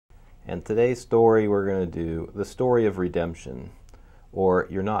And today's story, we're going to do the story of redemption, or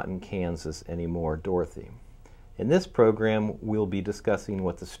You're Not in Kansas Anymore, Dorothy. In this program, we'll be discussing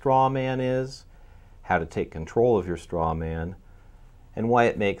what the straw man is, how to take control of your straw man, and why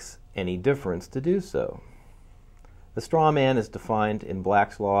it makes any difference to do so. The straw man is defined in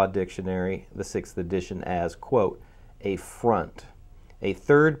Black's Law Dictionary, the 6th edition, as, quote, a front, a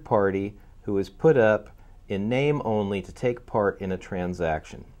third party who is put up in name only to take part in a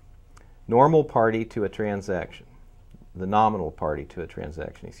transaction. Normal party to a transaction, the nominal party to a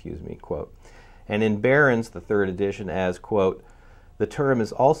transaction, excuse me, quote. And in Barron's, the 3rd edition, as, quote, the term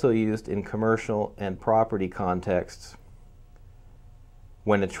is also used in commercial and property contexts.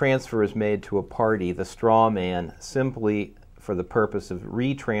 When a transfer is made to a party, the straw man simply for the purpose of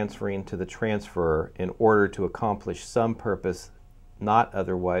retransferring to the transferor in order to accomplish some purpose not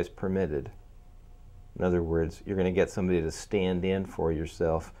otherwise permitted. In other words, you're going to get somebody to stand in for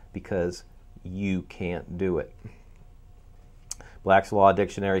yourself because you can't do it. Black's Law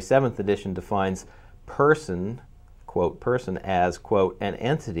Dictionary, 7th edition, defines person, quote, person as, quote, an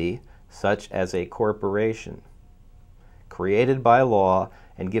entity such as a corporation, created by law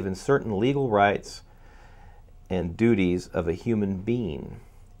and given certain legal rights and duties of a human being,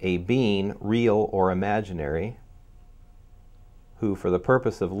 a being, real or imaginary, who for the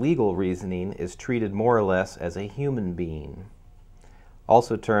purpose of legal reasoning is treated more or less as a human being.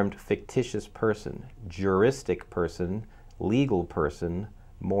 Also termed fictitious person, juristic person, legal person,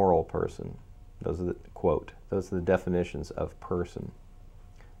 moral person. Those are the, quote, those are the definitions of person.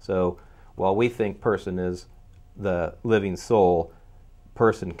 So while we think person is the living soul,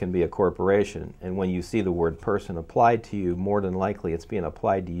 person can be a corporation, and when you see the word person applied to you, more than likely it's being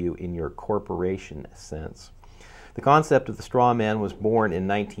applied to you in your corporation sense. The concept of the straw man was born in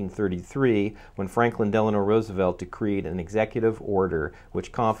 1933 when Franklin Delano Roosevelt decreed an executive order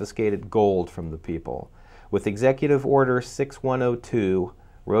which confiscated gold from the people. With Executive Order 6102,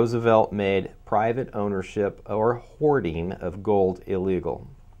 Roosevelt made private ownership or hoarding of gold illegal.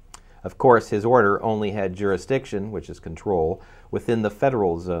 Of course, his order only had jurisdiction, which is control, within the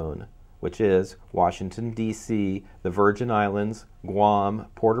federal zone, which is Washington, D.C., the Virgin Islands, Guam,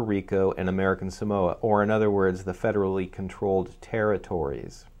 Puerto Rico, and American Samoa, or in other words, the federally controlled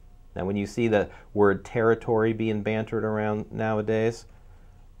territories. Now, when you see the word territory being bantered around nowadays,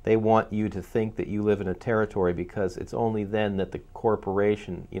 they want you to think that you live in a territory because it's only then that the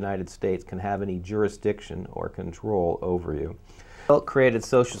corporation, United States, can have any jurisdiction or control over you. Roosevelt created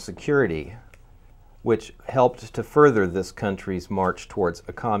Social Security, which helped to further this country's march towards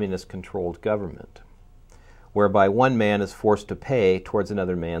a communist-controlled government, whereby one man is forced to pay towards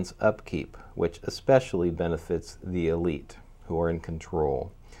another man's upkeep, which especially benefits the elite, who are in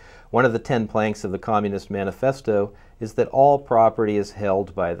control. One of the 10 planks of the Communist Manifesto is that all property is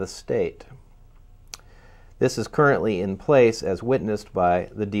held by the state. This is currently in place as witnessed by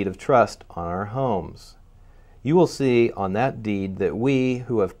the deed of trust on our homes. You will see on that deed that we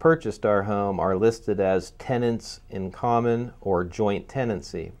who have purchased our home are listed as tenants in common or joint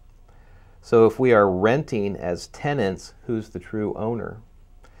tenancy. So if we are renting as tenants, who's the true owner?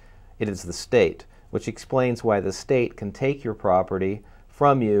 It is the state, which explains why the state can take your property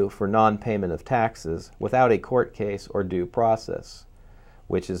from you for non-payment of taxes without a court case or due process,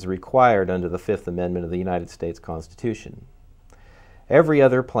 which is required under the 5th Amendment of the United States Constitution. Every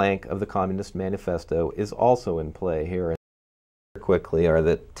other plank of the Communist Manifesto is also in play here. Quickly are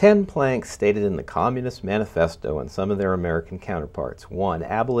the 10 planks stated in the Communist Manifesto and some of their American counterparts. 1.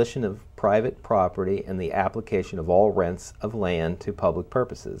 Abolition of private property and the application of all rents of land to public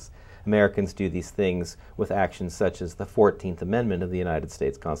purposes. Americans do these things with actions such as the 14th Amendment of the United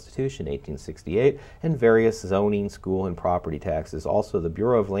States Constitution, 1868, and various zoning, school, and property taxes. Also, the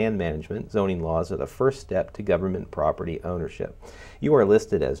Bureau of Land Management zoning laws are the first step to government property ownership. You are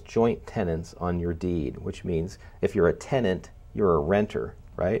listed as joint tenants on your deed, which means if you're a tenant, you're a renter,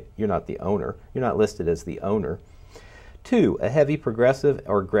 right? You're not the owner. You're not listed as the owner. 2, a heavy progressive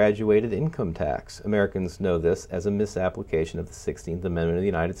or graduated income tax. Americans know this as a misapplication of the 16th Amendment of the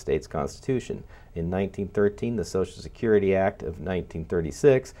United States Constitution. In 1913, the Social Security Act of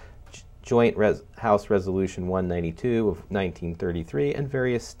 1936, Joint House Resolution 192 of 1933, and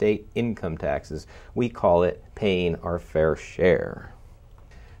various state income taxes. We call it paying our fair share.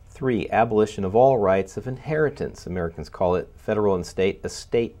 3, abolition of all rights of inheritance. Americans call it federal and state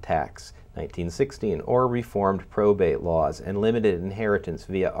estate tax. 1916, or reformed probate laws and limited inheritance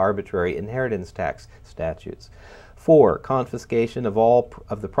via arbitrary inheritance tax statutes. 4, confiscation of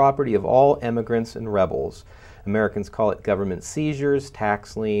the property of all immigrants and rebels. Americans call it government seizures,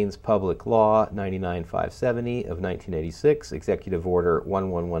 tax liens, public law 99570 of 1986, Executive Order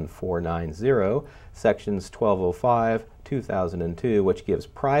 111490, Sections 1205, 2002, which gives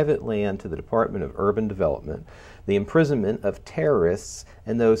private land to the Department of Urban Development, the imprisonment of terrorists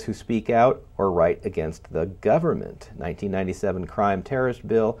and those who speak out or write against the government, 1997 Crime Terrorist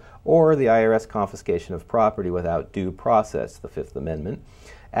Bill, or the IRS confiscation of property without due process, the Fifth Amendment.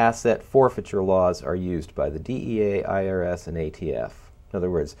 Asset forfeiture laws are used by the DEA, IRS, and ATF. In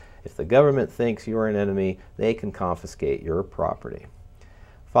other words, if the government thinks you're an enemy, they can confiscate your property.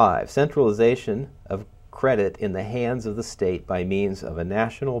 5. Centralization of credit in the hands of the state by means of a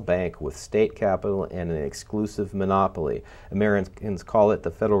national bank with state capital and an exclusive monopoly. Americans call it the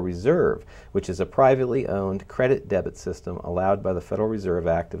Federal Reserve, which is a privately owned credit debit system allowed by the Federal Reserve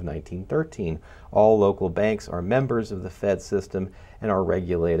Act of 1913. All local banks are members of the Fed system and are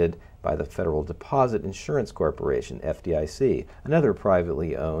regulated by the Federal Deposit Insurance Corporation, FDIC, another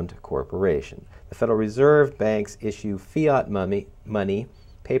privately owned corporation. The Federal Reserve banks issue fiat money,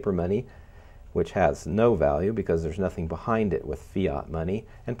 paper money, which has no value because there's nothing behind it with fiat money,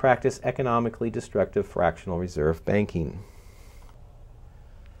 and practice economically destructive fractional reserve banking.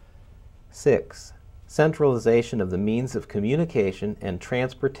 6. Centralization of the means of communication and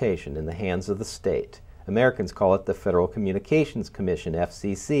transportation in the hands of the state. Americans call it the Federal Communications Commission,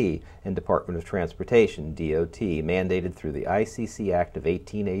 FCC, and Department of Transportation, DOT, mandated through the ICC Act of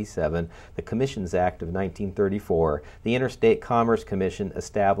 1887, the Commissions Act of 1934, the Interstate Commerce Commission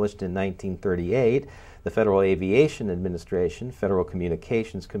established in 1938, the Federal Aviation Administration, Federal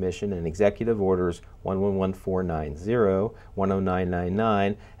Communications Commission, and Executive Orders 111490,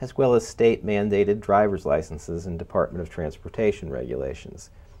 10999, as well as state-mandated driver's licenses and Department of Transportation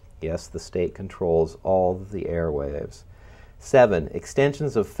regulations. Yes, the state controls all of the airwaves. 7.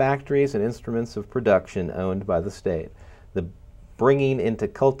 Extensions of factories and instruments of production owned by the state. The bringing into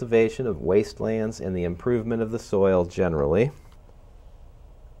cultivation of wastelands and the improvement of the soil generally,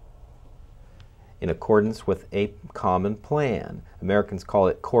 in accordance with a common plan. Americans call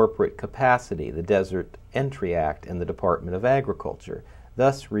it corporate capacity, the Desert Entry Act, and the Department of Agriculture.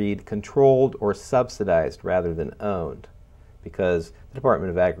 Thus read controlled or subsidized rather than owned, because the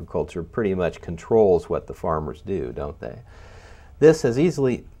Department of Agriculture pretty much controls what the farmers do, don't they? This is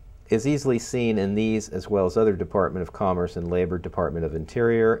easily seen in these as well as other Department of Commerce and Labor, Department of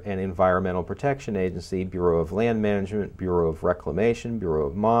Interior and Environmental Protection Agency, Bureau of Land Management, Bureau of Reclamation, Bureau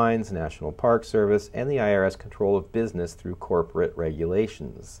of Mines, National Park Service, and the IRS control of business through corporate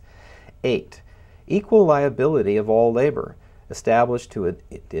regulations. 8. Equal liability of all labor, established to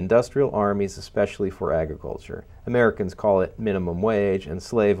industrial armies, especially for agriculture. Americans call it minimum wage, and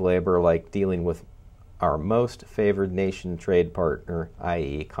slave labor, like dealing with our most favored nation trade partner,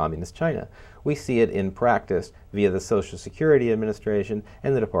 i.e. Communist China. We see it in practice via the Social Security Administration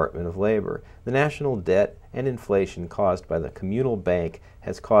and the Department of Labor. The national debt and inflation caused by the communal bank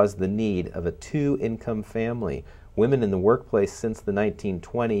has caused the need of a two-income family. Women in the workplace since the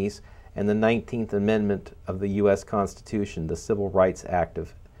 1920s and the 19th Amendment of the U.S. Constitution, the Civil Rights Act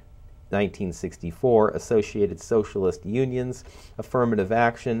of 1964, associated socialist unions, affirmative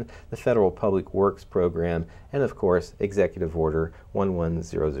action, the Federal Public Works Program, and of course, Executive Order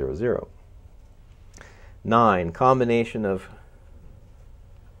 11000. 9. Combination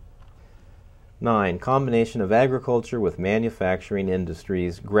of agriculture with manufacturing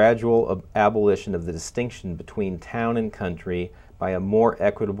industries, gradual abolition of the distinction between town and country by a more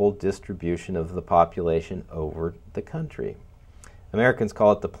equitable distribution of the population over the country. Americans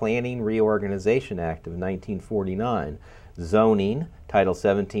call it the Planning Reorganization Act of 1949, zoning, Title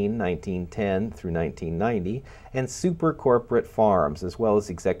 17, 1910 through 1990, and super corporate farms, as well as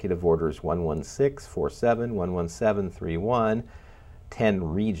Executive Orders 11647, 11731, 10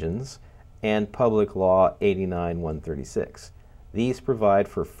 regions, and Public Law 89-136. These provide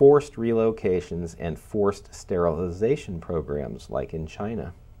for forced relocations and forced sterilization programs, like in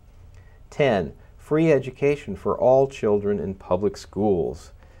China. 10. Free education for all children in public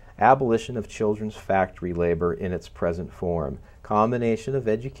schools. Abolition of children's factory labor in its present form. Combination of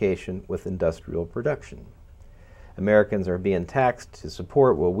education with industrial production. Americans are being taxed to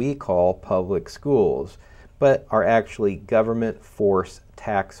support what we call public schools, but are actually government force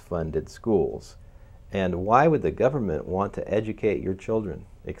tax-funded schools. And why would the government want to educate your children,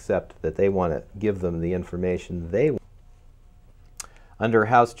 except that they want to give them the information they want? Under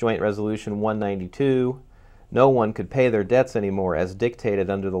House Joint Resolution 192, no one could pay their debts anymore as dictated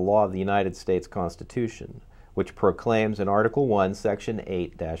under the law of the United States Constitution, which proclaims in Article 1, Section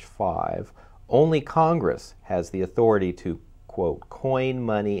 8-5, only Congress has the authority to, quote, coin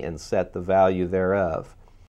money and set the value thereof.